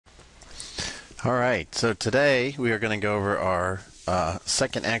Alright, so today we are going to go over our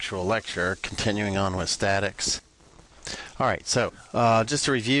second actual lecture, continuing on with statics. Alright, so just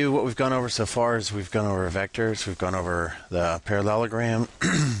to review what we've gone over so far is we've gone over vectors, we've gone over the parallelogram,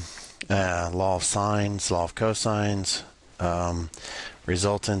 law of sines, law of cosines,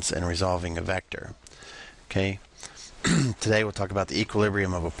 resultants, and resolving a vector. Okay, today we'll talk about the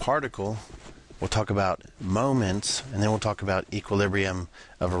equilibrium of a particle, we'll talk about moments, and then we'll talk about equilibrium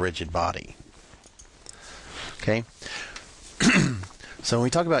of a rigid body. Okay, so when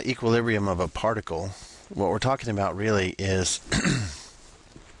we talk about equilibrium of a particle, what we're talking about really is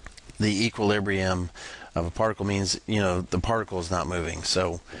the equilibrium of a particle means, the particle is not moving.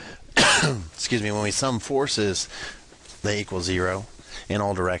 So, excuse me, when we sum forces, they equal zero in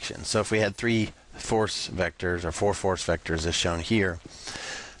all directions. So if we had three force vectors or four force vectors as shown here,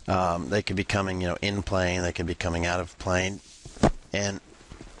 they could be coming, in plane, they could be coming out of plane, and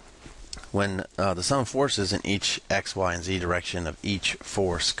when the sum of forces in each x, y, and z direction of each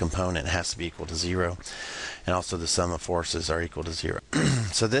force component has to be equal to zero, and also the sum of forces are equal to zero.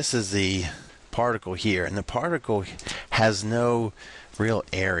 So this is the particle here, and the particle has no real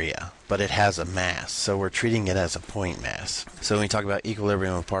area, but it has a mass, so we're treating it as a point mass. So when we talk about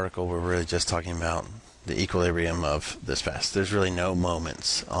equilibrium of a particle, we're really just talking about the equilibrium of this mass. There's really no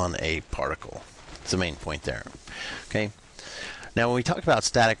moments on a particle. It's the main point there. Okay. Now, when we talk about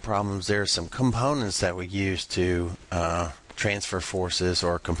static problems, there are some components that we use to transfer forces,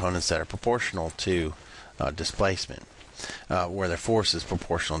 or components that are proportional to displacement, where the force is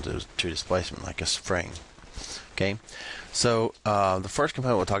proportional to displacement, like a spring. Okay, so the first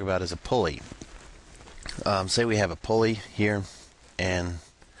component we'll talk about is a pulley. Say we have a pulley here, and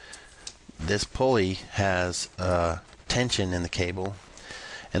this pulley has tension in the cable,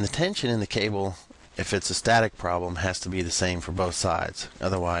 and the tension in the cable, if it's a static problem, has to be the same for both sides.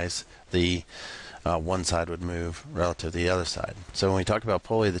 Otherwise, the one side would move relative to the other side. So when we talk about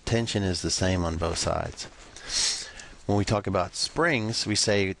pulley, the tension is the same on both sides. When we talk about springs, we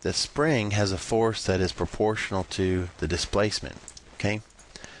say the spring has a force that is proportional to the displacement. Okay?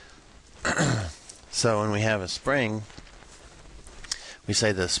 So when we have a spring, we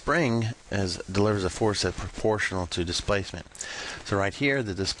say the spring delivers a force that's proportional to displacement. So right here,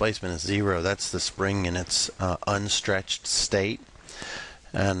 the displacement is zero. That's the spring in its unstretched state,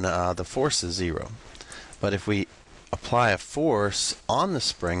 and the force is zero. But if we apply a force on the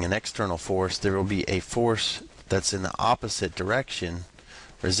spring, an external force, there will be a force that's in the opposite direction,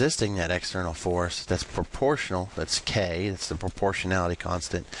 resisting that external force, that's proportional, that's K, that's the proportionality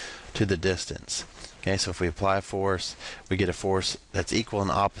constant, to the distance. Okay, so if we apply a force, we get a force that's equal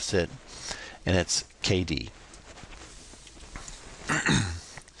and opposite, and it's KD.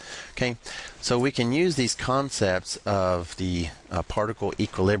 Okay, so we can use these concepts of the particle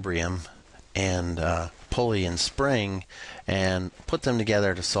equilibrium and pulley and spring and put them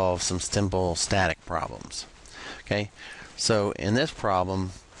together to solve some simple static problems. Okay, so in this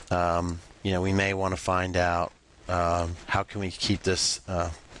problem, we may want to find out how can we keep this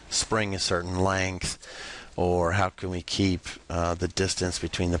spring a certain length, or how can we keep the distance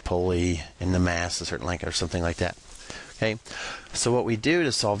between the pulley and the mass a certain length, or something like that. Okay, so what we do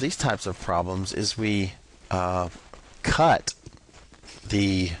to solve these types of problems is we cut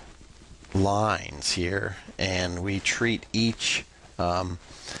the lines here, and we treat each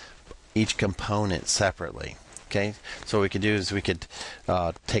component separately. Okay, so what we could do is we could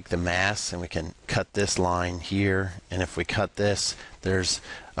take the mass and we can cut this line here, and if we cut this, there's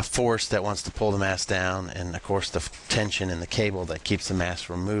a force that wants to pull the mass down, and of course the tension in the cable that keeps the mass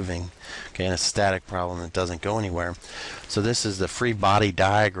from moving. Okay, and a static problem that doesn't go anywhere. So this is the free body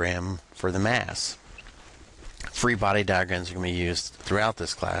diagram for the mass. Free body diagrams are going to be used throughout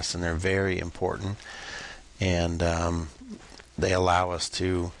this class, and they're very important, and they allow us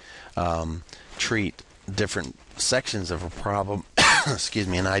to treat different sections of a problem excuse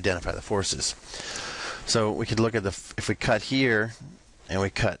me, and identify the forces. So we could look at if we cut here and we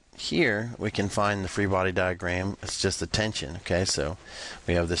cut here, we can find the free body diagram. It's just the tension. Okay, so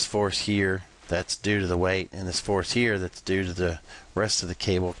we have this force here that's due to the weight, and this force here that's due to the rest of the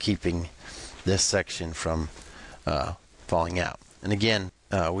cable keeping this section from falling out. And again,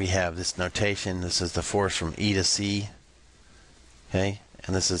 we have this notation. This is the force from E to C, okay,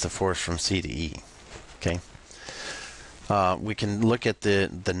 and this is the force from C to E. Okay, we can look at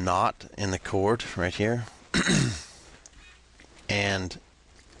the knot in the cord right here and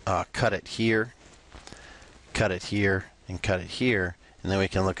cut it here, cut it here, and cut it here, and then we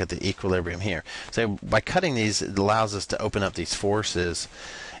can look at the equilibrium here. So by cutting these, it allows us to open up these forces,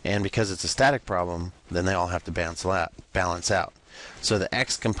 and because it's a static problem, then they all have to balance out. So the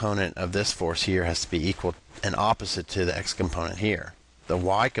x component of this force here has to be equal and opposite to the x component here. The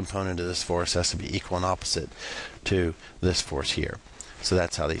y component of this force has to be equal and opposite to this force here. So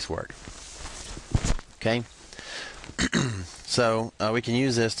that's how these work. Okay? So we can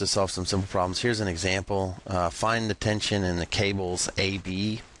use this to solve some simple problems. Here's an example. Find the tension in the cables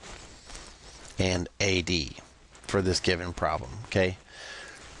AB and AD for this given problem. Okay?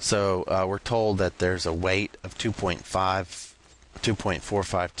 So we're told that there's a weight of 2.452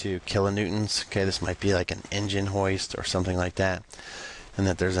 kilonewtons. Okay, this might be like an engine hoist or something like that. And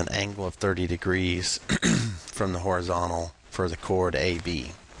that there's an angle of 30 degrees from the horizontal for the chord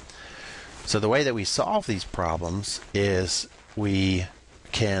AB. So the way that we solve these problems is we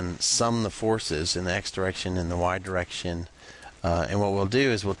can sum the forces in the x direction and the y direction. And what we'll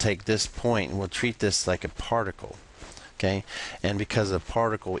do is we'll take this point and we'll treat this like a particle. Okay, and because of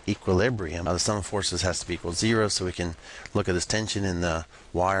particle equilibrium, the sum of forces has to be equal to 0, so we can look at this tension in the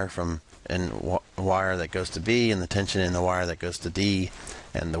wire wire that goes to B, and the tension in the wire that goes to D,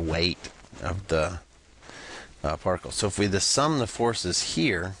 and the weight of the particle. So if we sum the forces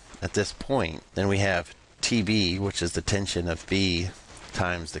here at this point, then we have TB, which is the tension of B,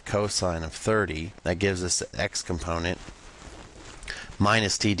 times the cosine of 30. That gives us the x component,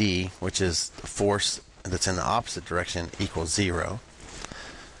 minus TD, which is the force that's in the opposite direction, equals 0.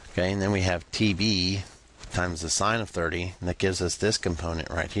 Okay, and then we have TB times the sine of 30, and that gives us this component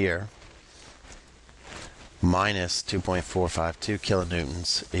right here, minus 2.452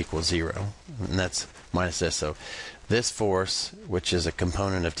 kilonewtons equals 0. And that's minus this. So this force, which is a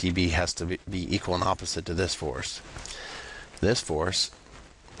component of TB, has to be equal and opposite to this force. This force,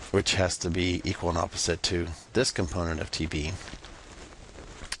 which has to be equal and opposite to this component of TB,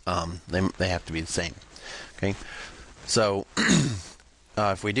 they have to be the same. Okay, so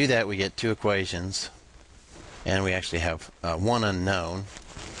if we do that, we get two equations, and we actually have one unknown.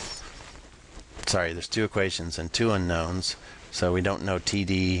 Sorry, there's two equations and two unknowns, so we don't know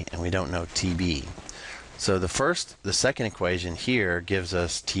TD and we don't know TB. So the second equation here gives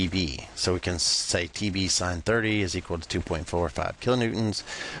us TB. So we can say TB sine 30 is equal to 2.45 kilonewtons,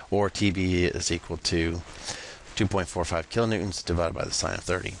 or TB is equal to 2.45 kilonewtons divided by the sine of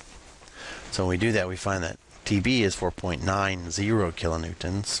 30. So when we do that, we find that TB is 4.90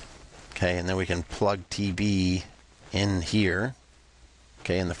 kilonewtons. Okay, and then we can plug TB in here,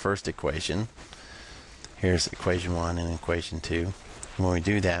 okay, in the first equation. Here's equation 1 and equation 2. And when we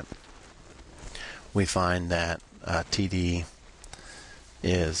do that, we find that TD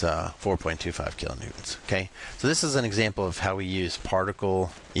is 4.25 kilonewtons. Okay, so this is an example of how we use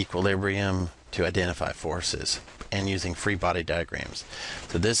particle equilibrium to identify forces, and using free body diagrams.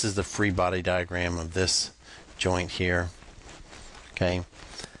 So this is the free body diagram of this joint here. Okay,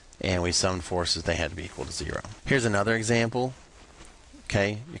 and we summed forces, they had to be equal to 0. Here's another example.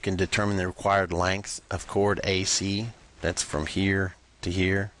 Okay, you can determine the required length of chord AC, that's from here to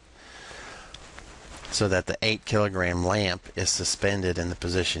here, so that the 8 kilogram lamp is suspended in the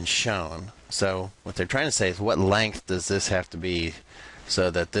position shown. So what they're trying to say is, what length does this have to be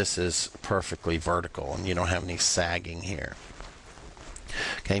so that this is perfectly vertical and you don't have any sagging here?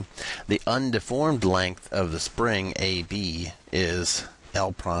 Okay, the undeformed length of the spring AB is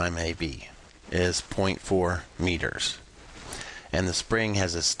L prime AB, is 0.4 meters. And the spring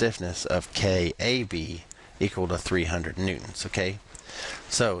has a stiffness of KAB equal to 300 newtons. Okay,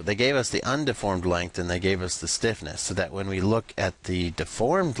 so they gave us the undeformed length and they gave us the stiffness, so that when we look at the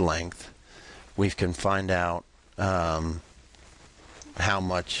deformed length, we can find out how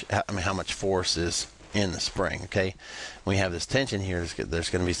much force is in the spring. Okay, we have this tension here. There's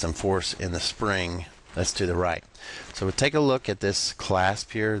going to be some force in the spring that's to the right. So we'll take a look at this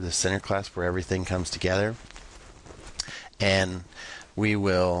clasp here, the center clasp where everything comes together, and we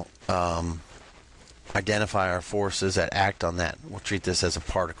will identify our forces that act on that. We'll treat this as a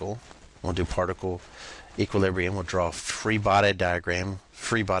particle. We'll do particle equilibrium. We'll draw a free body diagram.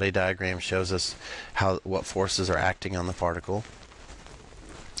 Free body diagram shows us what forces are acting on the particle.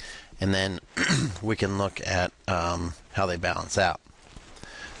 And then we can look at how they balance out.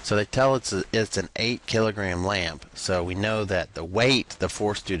 So they tell it's an 8 kilogram lamp. So we know that the weight, the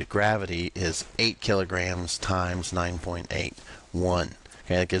force due to gravity, is 8 kilograms times 9.81. Okay,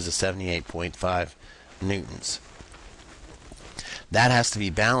 that gives us 78.5 newtons. That has to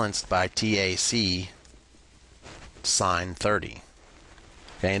be balanced by TAC sine 30.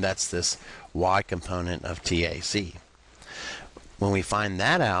 Okay, that's this y component of TAC. When we find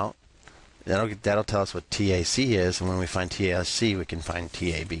that out, that'll tell us what TAC is, and when we find TAC, we can find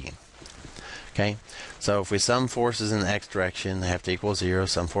TAB. Okay, so if we sum forces in the x direction, they have to equal 0.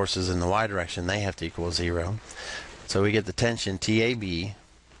 Sum forces in the y direction, they have to equal 0. So we get the tension TAB, and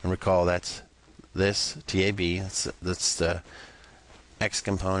recall that's this TAB, that's the X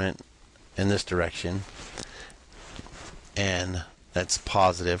component in this direction, and that's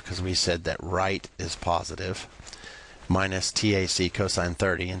positive because we said that right is positive, minus TAC cosine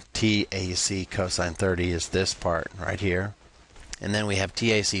 30, and TAC cosine 30 is this part right here. And then we have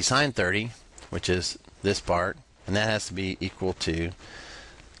TAC sine 30, which is this part, and that has to be equal to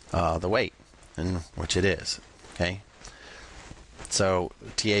the weight, and which it is. Okay, so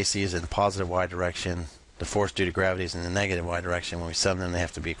TAC is in the positive y direction, the force due to gravity is in the negative y direction. When we sum them, they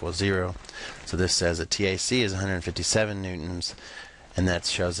have to be equal to 0. So this says that TAC is 157 newtons, and that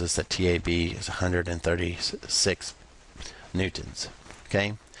shows us that TAB is 136 newtons.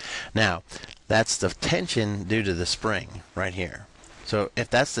 Okay, now that's the tension due to the spring right here. So if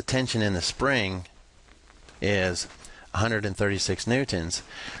that's the tension in the spring is 136 newtons,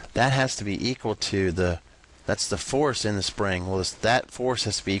 that has to be equal to that's the force in the spring. Well, that force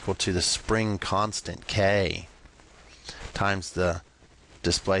has to be equal to the spring constant K times the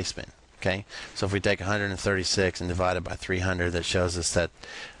displacement. Okay, so if we take 136 and divide it by 300, that shows us that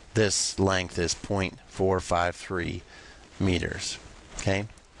this length is 0.453 meters. Okay,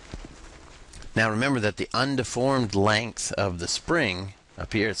 now remember that the undeformed length of the spring,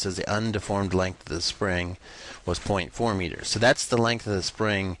 up here it says the undeformed length of the spring was 0.4 meters. So that's the length of the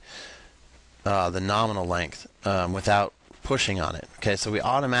spring, the nominal length, without pushing on it. Okay, so we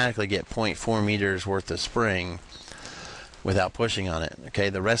automatically get 0.4 meters worth of spring without pushing on it. Okay,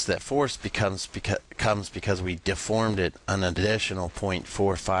 the rest of that force comes because we deformed it an additional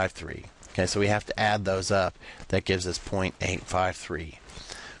 0.453. Okay, so we have to add those up. That gives us 0.853.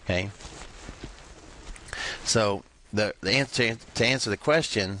 Okay, so the answer to answer the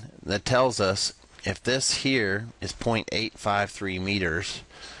question, that tells us if this here is 0.853 meters,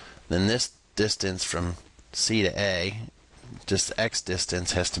 then this distance from C to A, just X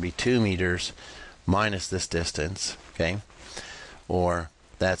distance, has to be 2 meters minus this distance. Okay, or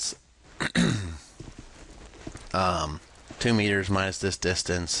that's 2 meters minus this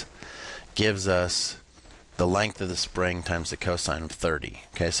distance gives us the length of the spring times the cosine of 30.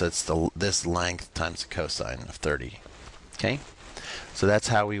 Okay, so it's this length times the cosine of 30. Okay, so that's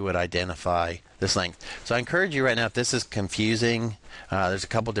how we would identify this length. So I encourage you right now, if this is confusing, there's a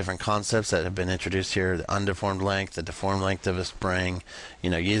couple different concepts that have been introduced here: the undeformed length, the deformed length of a spring. You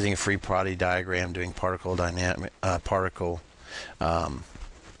know, using a free body diagram, doing particle dynamic, particle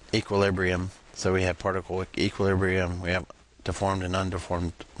equilibrium. So we have particle equilibrium, we have deformed and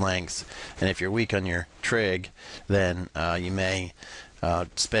undeformed lengths. And if you're weak on your trig, then you may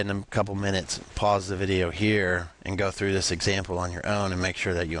spend a couple minutes, pause the video here, and go through this example on your own and make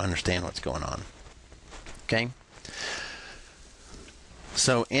sure that you understand what's going on. Okay?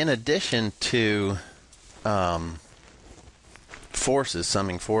 So in addition to forces,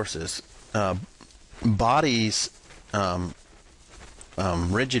 summing forces, bodies,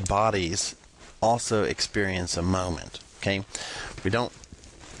 rigid bodies also experience a moment. Okay? We don't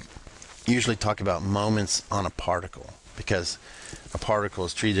usually talk about moments on a particle because a particle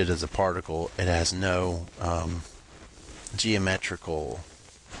is treated as a particle. It has no geometrical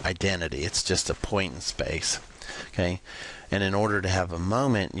identity. It's just a point in space. Okay? And in order to have a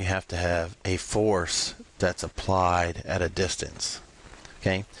moment, you have to have a force that's applied at a distance.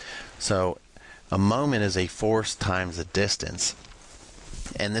 Okay? So a moment is a force times a distance.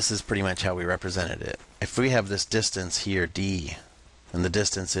 And this is pretty much how we represented it. If we have this distance here, d, and the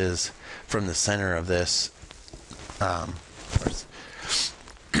distance is from the center of this,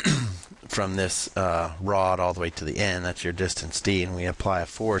 from this rod all the way to the end, that's your distance d, and we apply a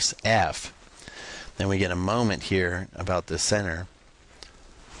force F, then we get a moment here about the center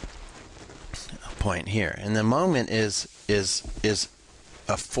point here. And the moment is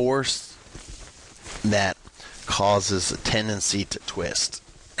a force that causes a tendency to twist.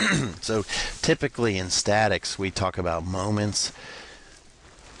 So typically in statics we talk about moments,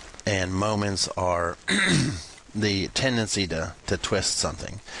 and moments are the tendency to twist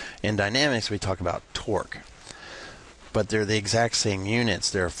something. In dynamics we talk about torque, but they're the exact same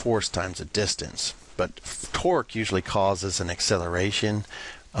units. They're force times a distance, but torque usually causes an acceleration.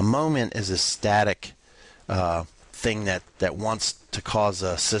 A moment is a static thing that wants to cause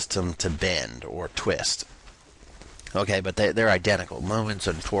a system to bend or twist. Okay, but they're identical. Moments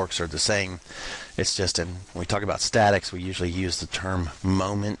and torques are the same. It's just when we talk about statics, we usually use the term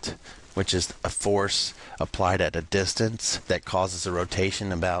moment, which is a force applied at a distance that causes a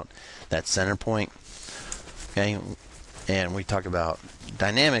rotation about that center point. Okay, and we talk about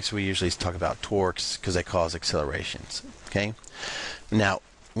dynamics, we usually talk about torques because they cause accelerations. Okay, now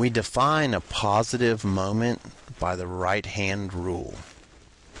we define a positive moment by the right hand rule.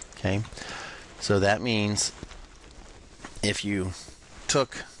 Okay, so that means if you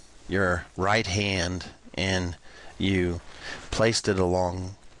took your right hand and you placed it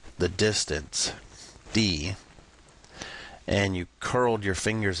along the distance d, and you curled your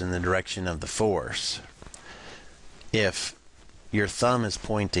fingers in the direction of the force, if your thumb is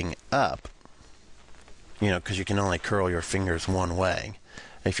pointing up, because you can only curl your fingers one way,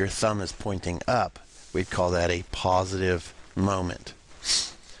 if your thumb is pointing up, we'd call that a positive moment.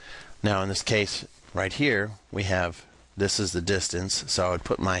 Now in this case right here, we have, this is the distance, so I would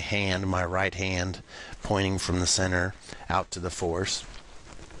put my hand, my right hand, pointing from the center out to the force.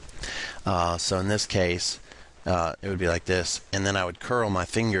 So in this case, it would be like this, and then I would curl my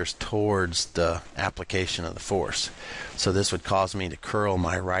fingers towards the application of the force. So this would cause me to curl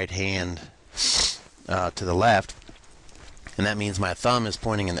my right hand to the left, and that means my thumb is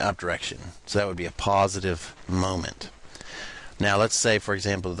pointing in the up direction. So that would be a positive moment. Now let's say, for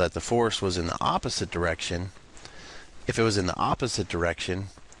example, that the force was in the opposite direction. If it was in the opposite direction,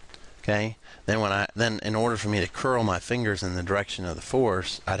 okay, then in order for me to curl my fingers in the direction of the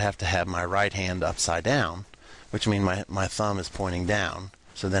force, I'd have to have my right hand upside down, which means my thumb is pointing down.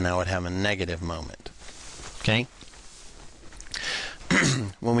 So then I would have a negative moment. Okay?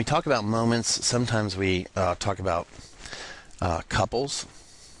 When we talk about moments, sometimes we talk about couples.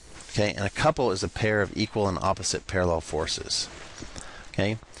 Okay, and a couple is a pair of equal and opposite parallel forces.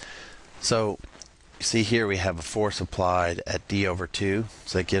 Okay, so you see here we have a force applied at d/2,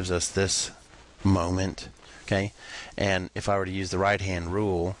 so that gives us this moment. Okay, and if I were to use the right hand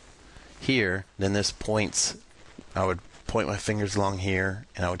rule here, then this points, I would point my fingers along here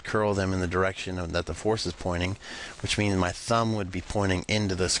and I would curl them in the direction that the force is pointing, which means my thumb would be pointing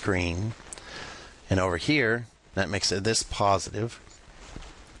into the screen, and over here that makes it this positive.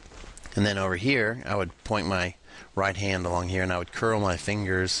 And then over here, I would point my right hand along here and I would curl my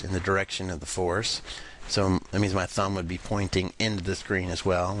fingers in the direction of the force. So that means my thumb would be pointing into the screen as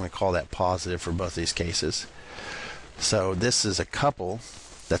well. I'm going to call that positive for both these cases. So this is a couple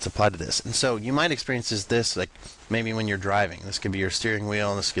that's applied to this. And so you might experience this like maybe when you're driving. This could be your steering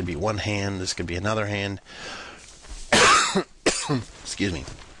wheel. This could be one hand. This could be another hand. Excuse me.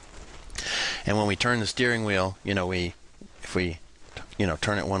 And when we turn the steering wheel, if we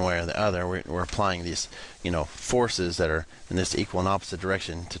turn it one way or the other, we're applying these, forces that are in this equal and opposite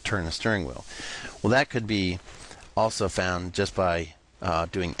direction to turn the steering wheel. Well, that could be also found just by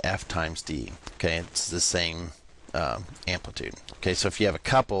doing F times D. Okay, it's the same amplitude. Okay, so if you have a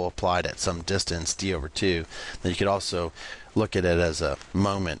couple applied at some distance, d/2, then you could also look at it as a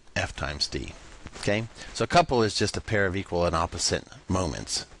moment, F times D. Okay, so a couple is just a pair of equal and opposite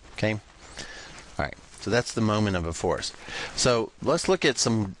moments. Okay, all right. So that's the moment of a force. So let's look at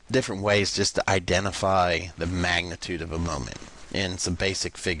some different ways just to identify the magnitude of a moment in some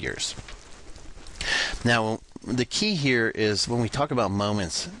basic figures. Now, the key here is when we talk about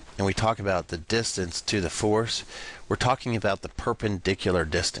moments and we talk about the distance to the force, we're talking about the perpendicular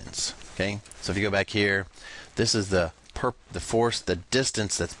distance. Okay? So if you go back here, this is the force, the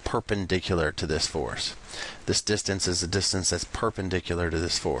distance that's perpendicular to this force. This distance is the distance that's perpendicular to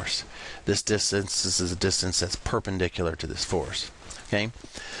this force. This distance is the distance that's perpendicular to this force. Okay,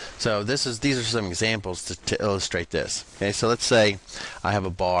 so these are some examples to illustrate this. Okay, so let's say I have a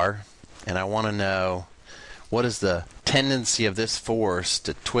bar and I want to know what is the tendency of this force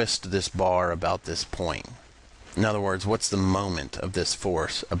to twist this bar about this point. In other words, what's the moment of this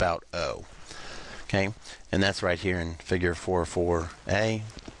force about O? Okay, and that's right here in figure 4.4a,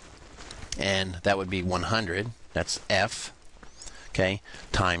 and that would be 100, that's F, okay,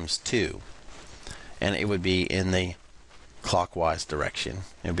 times 2, and it would be in the clockwise direction.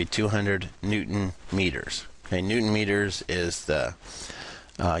 It would be 200 Newton meters. Okay, Newton meters is the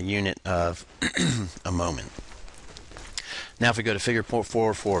unit of a moment. Now if we go to figure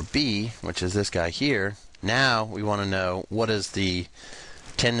 4.4b, which is this guy here, now we want to know what is the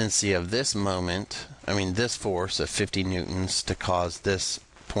tendency of this moment, this force of 50 newtons to cause this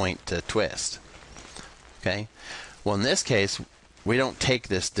point to twist. Okay, well in this case we don't take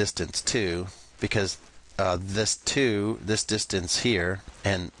this distance 2 because this distance here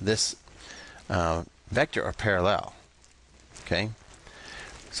and this vector are parallel. Okay,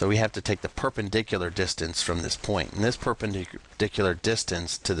 so we have to take the perpendicular distance from this point, and this perpendicular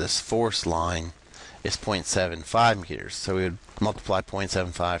distance to this force line is 0.75 meters. So we would multiply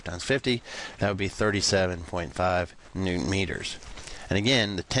 0.75 times 50. That would be 37.5 Newton meters. And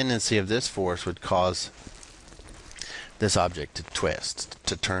again, the tendency of this force would cause this object to twist,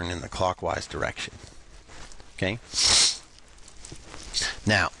 to turn in the clockwise direction. Okay?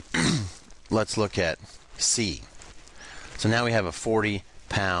 Now, let's look at C. So now we have a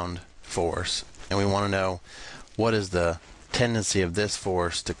 40-pound force, and we want to know what is the tendency of this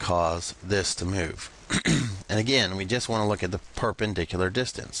force to cause this to move. And again, we just want to look at the perpendicular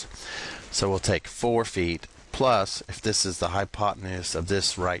distance. So we'll take 4 feet plus, if this is the hypotenuse of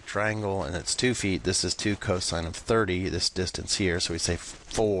this right triangle and it's 2 feet, this is 2 cosine of 30, this distance here. So we say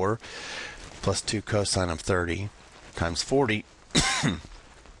 4 plus 2 cosine of 30 times 40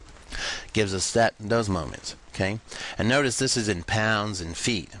 gives us those moments. Okay, and notice this is in pounds and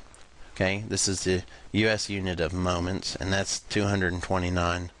feet. Okay, this is the U.S. unit of moments, and that's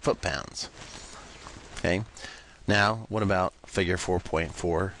 229 foot-pounds. Okay, now what about figure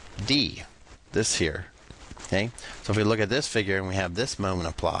 4.4D? This here. Okay, so if we look at this figure and we have this moment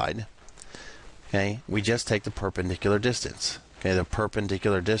applied, okay, we just take the perpendicular distance. Okay, the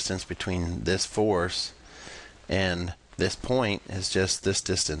perpendicular distance between this force and this point is just this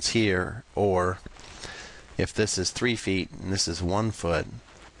distance here, or if this is 3 feet and this is 1 foot,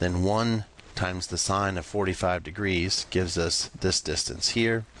 then 1 times the sine of 45 degrees gives us this distance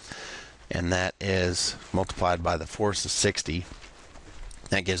here, and that is multiplied by the force of 60.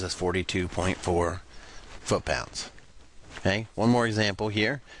 That gives us 42.4 foot-pounds. Okay, one more example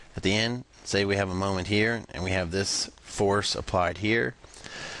here. At the end, say we have a moment here, and we have this force applied here.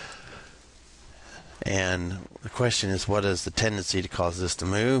 And the question is, what is the tendency to cause this to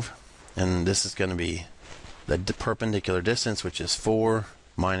move? And this is going to be the perpendicular distance, which is 4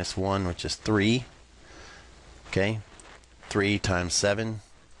 minus 1, which is 3. Okay, 3 times 7.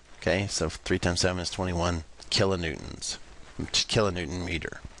 Okay, so 3 times 7 is 21 kilonewtons, kilonewton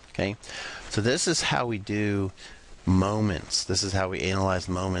meter. Okay, so this is how we do moments. This is how we analyze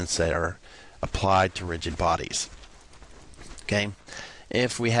moments that are applied to rigid bodies. Okay,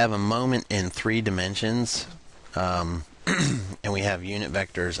 if we have a moment in 3 dimensions, and we have unit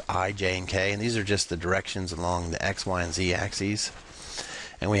vectors I, J, and K, and these are just the directions along the X, Y, and Z axes,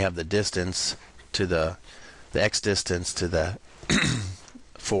 and we have the distance to the X distance to the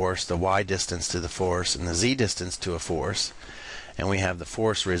force, the Y distance to the force, and the Z distance to a force, and we have the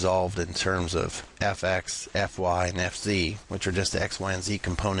force resolved in terms of Fx, Fy, and Fz, which are just the X, Y, and Z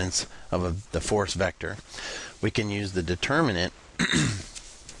components of the force vector. We can use the determinant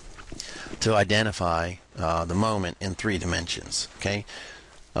to identify the moment in 3 dimensions. Okay,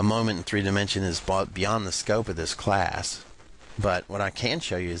 a moment in 3 dimensions is beyond the scope of this class, but what I can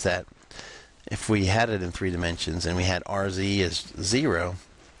show you is that if we had it in 3 dimensions and we had RZ as 0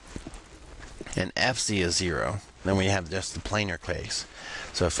 and FC is 0, then we have just the planar case.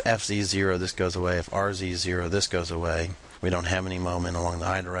 So if FC is 0, this goes away. If RZ is 0, this goes away. We don't have any moment along the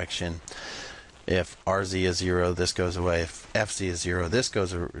I direction. If RZ is 0, this goes away. If FC is 0, this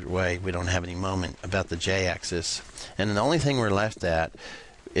goes away. We don't have any moment about the J-axis. And the only thing we're left at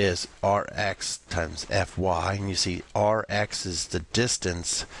is Rx times Fy. And you see Rx is the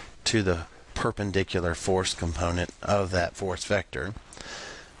distance to the perpendicular force component of that force vector,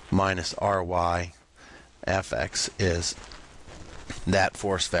 minus Ry. Fx is that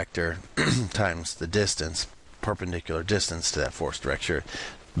force vector times the distance, perpendicular distance to that force vector.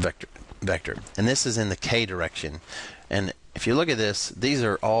 And this is in the K direction. And if you look at this, these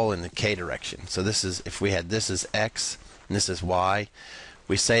are all in the K direction. So this is, if we had this is X and this is Y,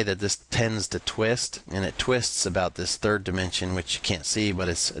 we say that this tends to twist, and it twists about this 3rd dimension, which you can't see, but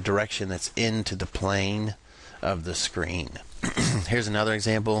it's a direction that's into the plane of the screen. Here's another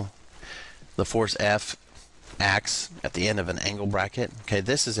example. The force F acts at the end of an angle bracket. Okay,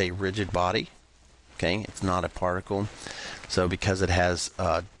 this is a rigid body. Okay, it's not a particle. So because it has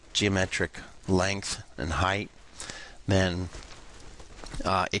geometric length and height, then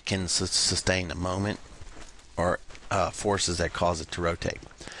it can sustain a moment or forces that cause it to rotate.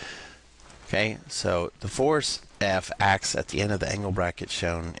 Okay, so the force F acts at the end of the angle bracket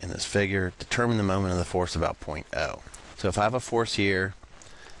shown in this figure. Determine the moment of the force about point O. So if I have a force here,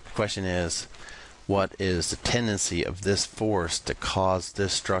 the question is, what is the tendency of this force to cause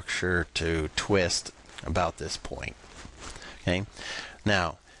this structure to twist about this point? Okay,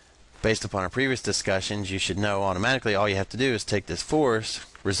 now based upon our previous discussions, you should know automatically all you have to do is take this force,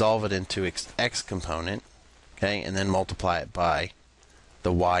 resolve it into X component, okay, and then multiply it by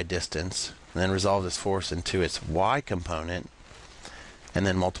the Y distance, and then resolve this force into its Y component, and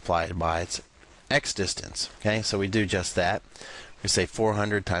then multiply it by its X distance. Okay, so we do just that. We say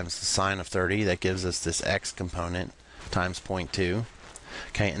 400 times the sine of 30, that gives us this X component times 0.2.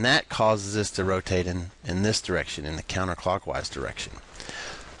 Okay, and that causes this to rotate in this direction, in the counterclockwise direction.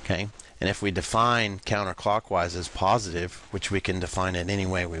 Okay, and if we define counterclockwise as positive, which we can define it any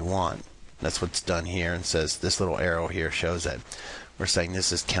way we want, That's what's done here, and says this little arrow here shows that we're saying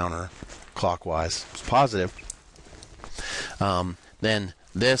this is counterclockwise. It's positive. Then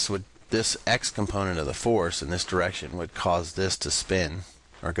this x component of the force in this direction would cause this to spin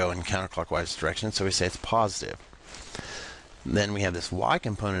or go in counterclockwise direction, so we say it's positive. Then we have this y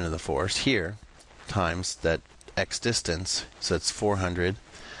component of the force here times that x distance, so it's 400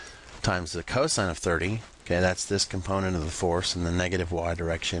 times the cosine of 30. Okay, that's this component of the force in the negative y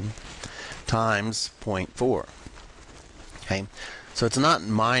direction times 0.4. Okay, so it's not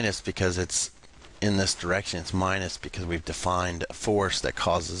minus because it's in this direction. It's minus because we've defined a force that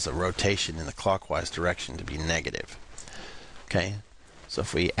causes a rotation in the clockwise direction to be negative. Okay, so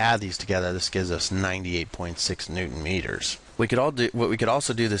if we add these together, this gives us 98.6 Newton meters. We could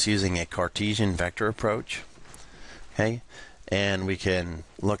also do this using a Cartesian vector approach. Okay, and we can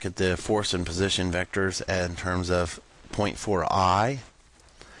look at the force and position vectors in terms of 0.4i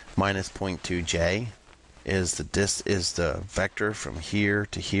minus 0.2j is the vector from here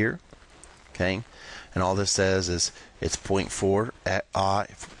to here. Okay, and all this says is it's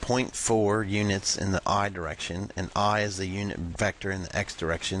 0.4 units in the I direction, and I is the unit vector in the x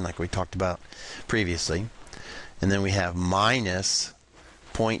direction, like we talked about previously. And then we have minus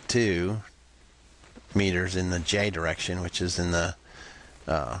 0.2 meters in the j direction, which is in the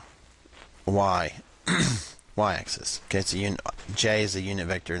y-axis. Okay, so j is the unit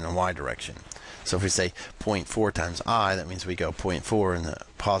vector in the y direction. So if we say 0.4 times I, that means we go 0.4 in the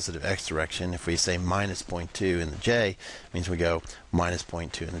positive x direction. If we say minus 0.2 in the j, it means we go minus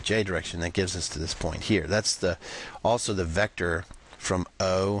 0.2 in the j direction. That gives us to this point here. That's also the vector from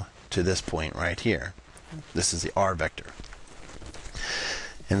O to this point right here. This is the r vector.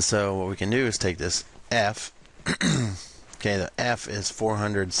 And so what we can do is take this f. Okay, the f is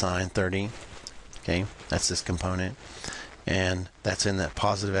 400 sine 30. Okay, that's this component, and that's in that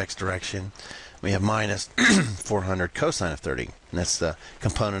positive x direction. We have minus 400 cosine of 30, and that's the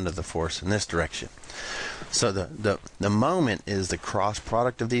component of the force in this direction. So the moment is the cross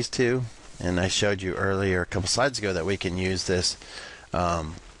product of these two, and I showed you earlier a couple slides ago that we can use this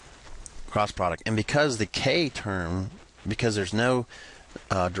cross product. And because the k term, because there's no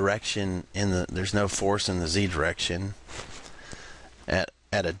direction there's no force in the z direction at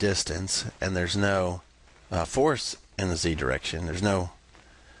a distance, and there's no force in the z direction. There's no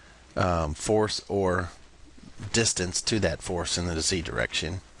force or distance to that force in the z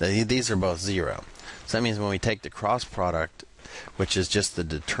direction. These are both zero. So that means when we take the cross product, which is just the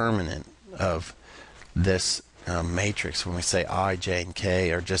determinant of this matrix, when we say I, j, and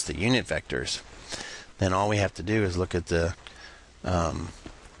k are just the unit vectors, then all we have to do is look at the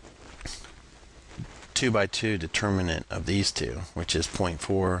 2 by 2 determinant of these two, which is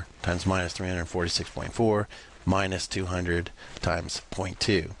 0.4 times minus 346.4 minus 200 times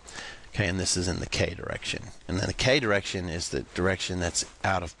 0.2. Okay, and this is in the k direction. And then the k direction is the direction that's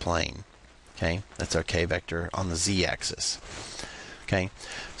out of plane. Okay, that's our k vector on the z-axis. Okay,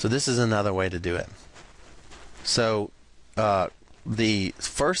 so this is another way to do it. So the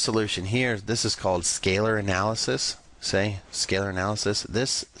first solution here, this is called scalar analysis. Scalar analysis.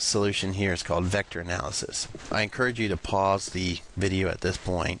 This solution here is called vector analysis. I encourage you to pause the video at this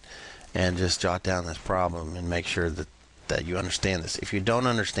point and just jot down this problem and make sure that you understand this. If you don't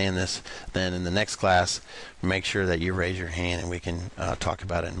understand this, then in the next class, make sure that you raise your hand and we can talk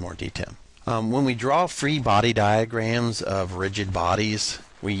about it in more detail. When we draw free body diagrams of rigid bodies,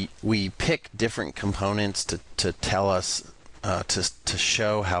 we pick different components to tell us to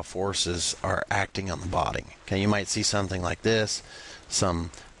show how forces are acting on the body. Okay, you might see something like this, some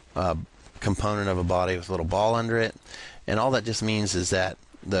component of a body with a little ball under it, and all that just means is that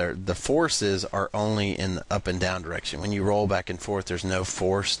the forces are only in the up and down direction. When you roll back and forth, there's no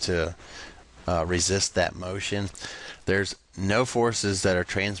force to resist that motion. There's no forces that are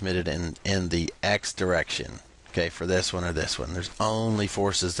transmitted in the x direction. Okay, for this one or this one. There's only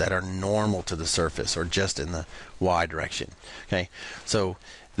forces that are normal to the surface or just in the y direction. Okay, so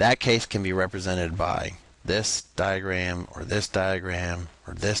that case can be represented by this diagram or this diagram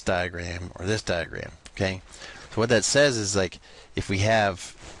or this diagram or this diagram. Okay, so what that says is, like, if we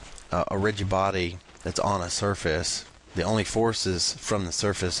have a rigid body that's on a surface, the only forces from the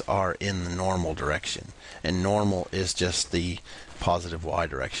surface are in the normal direction, and normal is just the positive y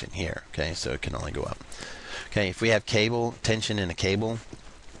direction here. Okay, so it can only go up. Okay, if we have tension in a cable,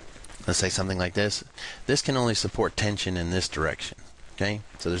 let's say something like this, this can only support tension in this direction. Okay,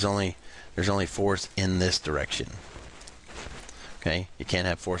 so there's only force in this direction. Okay, you can't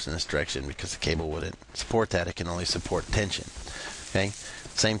have force in this direction because the cable wouldn't support that. It can only support tension. Okay,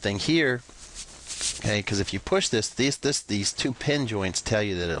 same thing here. Okay, because if you push this, these two pin joints tell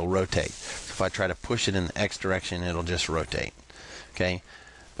you that it'll rotate. So if I try to push it in the X direction, it'll just rotate. Okay,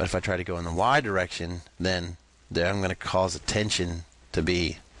 but if I try to go in the Y direction, then I'm going to cause a tension to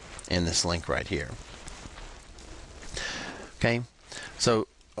be in this link right here. Okay, so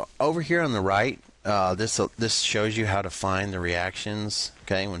over here on the right, this shows you how to find the reactions.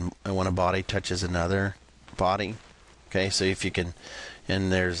 Okay, when a body touches another body. Okay, so if you can,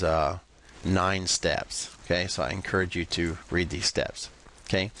 and there's 9 steps. Okay, so I encourage you to read these steps.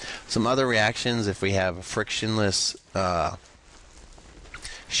 Okay, some other reactions if we have a frictionless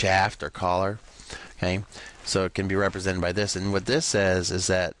shaft or collar. Okay, so it can be represented by this, and what this says is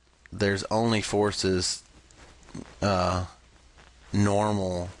that there's only forces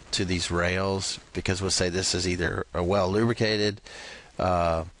normal to these rails, because we'll say this is either a well lubricated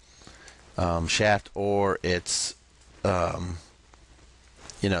shaft, or it's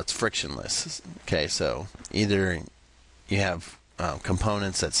it's frictionless. Okay, so either you have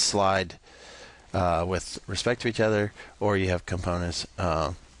components that slide with respect to each other, or you have components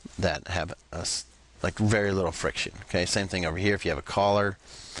that have like very little friction. Okay, same thing over here if you have a collar.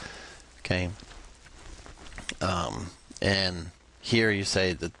 Okay, and here you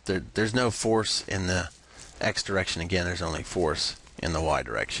say that there's no force in the X direction. Again, there's only force in the Y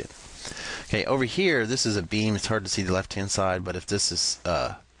direction. Okay, over here, this is a beam. It's hard to see the left-hand side, but if this is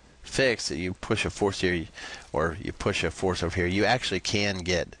fixed, you push a force here, or you push a force over here, you actually can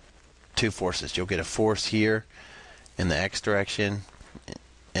get 2 forces. You'll get a force here in the X direction,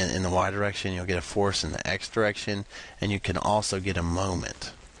 and in the Y direction, you'll get a force in the X direction, and you can also get a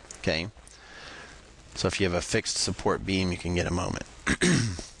moment. Okay, so if you have a fixed support beam, you can get a moment.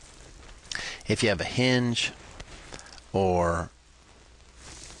 If you have a hinge or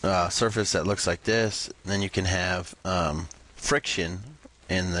surface that looks like this, then you can have friction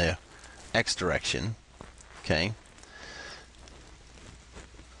in the X direction. Okay,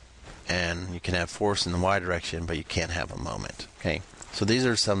 and you can have force in the Y direction, but you can't have a moment. Okay, so these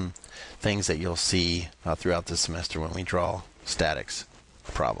are some things that you'll see throughout the semester when we draw statics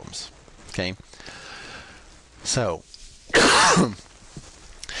problems. Okay, so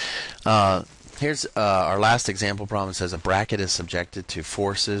here's our last example problem. It says a bracket is subjected to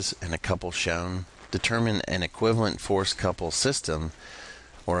forces and a couple shown. Determine an equivalent force couple system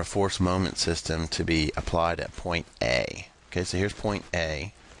or a force moment system to be applied at point A. Okay, so here's point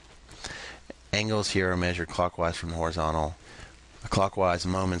A. Angles here are measured clockwise from the horizontal. Clockwise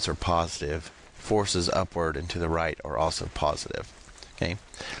moments are positive. Forces upward and to the right are also positive. Okay,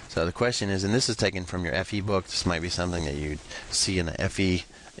 so the question is, and this is taken from your FE book. This might be something that you'd see in the FE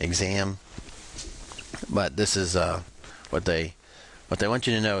exam, but this is what they want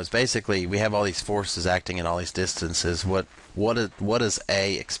you to know is basically we have all these forces acting at all these distances. What does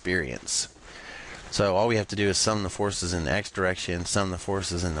A experience? So all we have to do is sum the forces in the X direction, sum the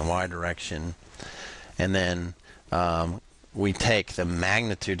forces in the Y direction, and then we take the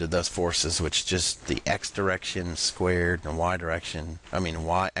magnitude of those forces, which is just the X direction squared and the Y direction,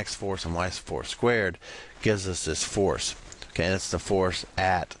 X force and Y force squared, gives us this force. Okay, that's the force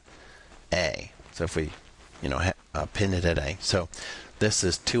at A. So if we, pin it at A. So this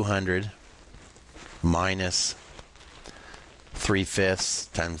is 200 minus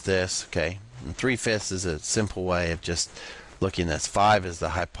 3/5 times this. Okay, and 3/5 is a simple way of just looking. That's 5 is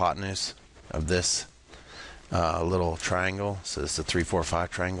the hypotenuse of this little triangle. So it's a 3, 4,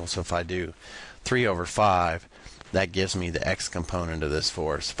 5 triangle. So if I do 3/5, that gives me the X component of this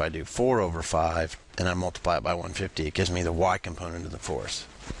force. If I do 4/5 and I multiply it by 150, it gives me the Y component of the force.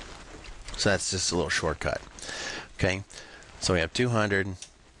 So that's just a little shortcut. Okay, so we have 200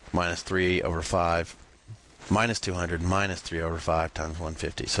 minus 3/5 minus 200 minus 3/5 times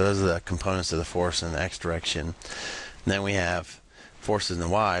 150. So those are the components of the force in the X direction. And then we have forces in the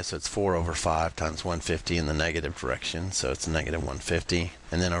Y, so it's 4/5 times 150 in the negative direction, so it's negative 150.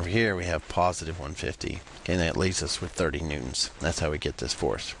 And then over here we have positive 150. Okay, and that leaves us with 30 newtons. That's how we get this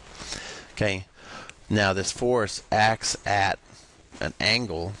force. Okay, now this force acts at an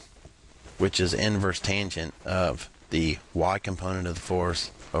angle which is inverse tangent of the Y component of the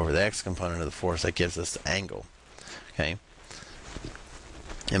force over the X component of the force. That gives us the angle. Okay,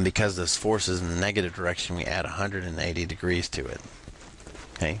 and because this force is in the negative direction, we add 180 degrees to it.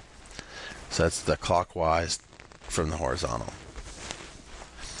 Okay, so that's the clockwise from the horizontal.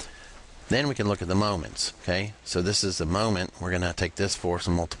 Then we can look at the moments. Okay, so this is the moment. We're going to take this force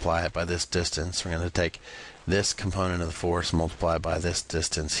and multiply it by this distance. We're going to take this component of the force, multiply it by this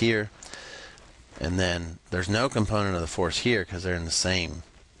distance here, and then there's no component of the force here because they're in the same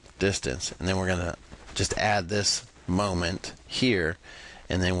distance. And then we're going to just add this moment here,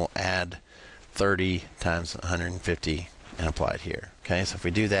 and then we'll add 30 times 150 and apply it here. Okay, so if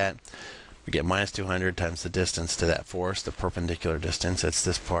we do that, we get minus 200 times the distance to that force, the perpendicular distance, that's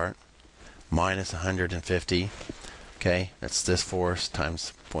this part, minus 150. Okay, that's this force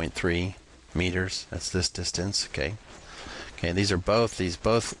times 0.3 meters, that's this distance. Okay, these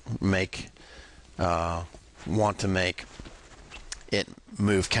both make want to make it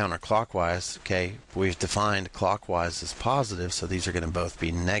move counterclockwise. Okay, we've defined clockwise as positive, so these are going to both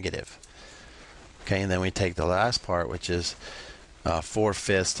be negative. Okay, and then we take the last part, which is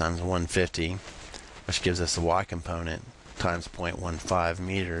 4/5 times 150, which gives us the y component times 0.15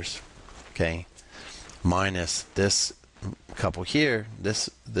 meters. Okay, minus this couple here, this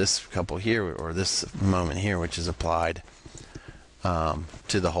couple here, or this moment here, which is applied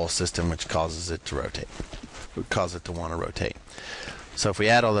to the whole system, which causes it to rotate, causes it to want to rotate. So if we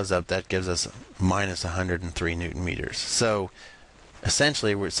add all those up, that gives us minus 103 Newton meters. So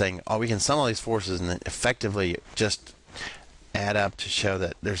essentially, we're saying, we can sum all these forces and then effectively just add up to show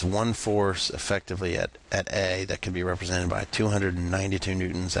that there's one force effectively at A that can be represented by 292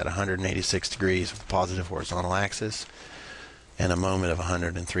 newtons at 186 degrees with a positive horizontal axis and a moment of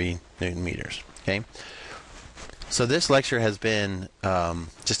 103 Newton meters. Okay, so this lecture has been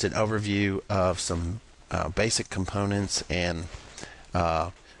just an overview of some basic components and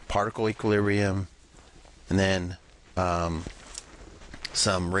particle equilibrium, and then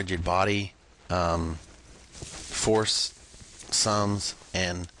some rigid body force sums,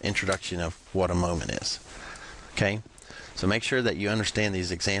 and introduction of what a moment is. Okay, so make sure that you understand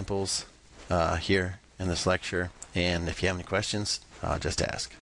these examples here in this lecture, and if you have any questions, just ask.